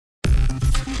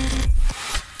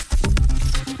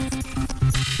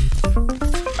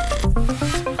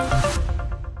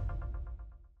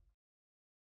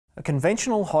A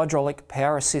conventional hydraulic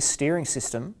power assist steering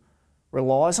system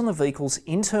relies on the vehicle's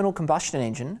internal combustion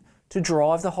engine to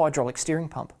drive the hydraulic steering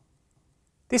pump.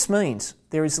 This means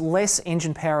there is less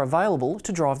engine power available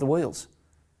to drive the wheels.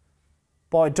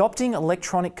 By adopting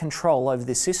electronic control over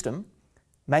this system,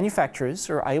 manufacturers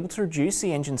are able to reduce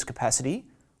the engine's capacity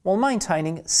while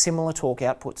maintaining similar torque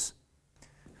outputs.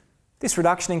 This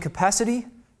reduction in capacity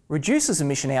reduces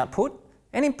emission output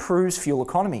and improves fuel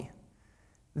economy.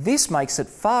 This makes it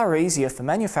far easier for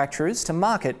manufacturers to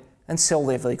market and sell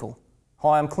their vehicle.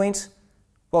 Hi, I'm Clint.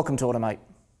 Welcome to Automate.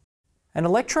 An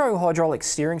electro hydraulic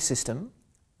steering system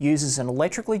uses an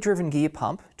electrically driven gear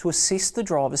pump to assist the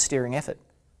driver's steering effort.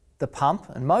 The pump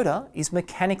and motor is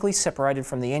mechanically separated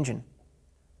from the engine.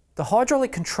 The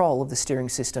hydraulic control of the steering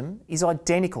system is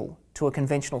identical to a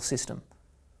conventional system,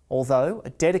 although a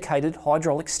dedicated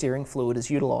hydraulic steering fluid is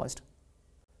utilised.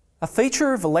 A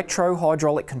feature of electro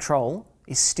hydraulic control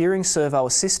is steering servo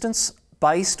assistance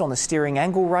based on the steering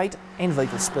angle rate and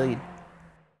vehicle speed.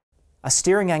 A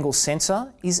steering angle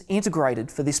sensor is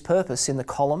integrated for this purpose in the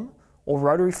column or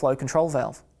rotary flow control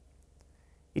valve.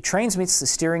 It transmits the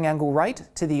steering angle rate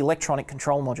to the electronic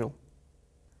control module.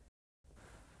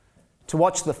 To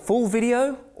watch the full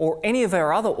video or any of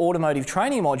our other automotive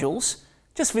training modules,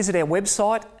 just visit our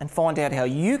website and find out how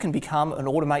you can become an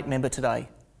Automate member today.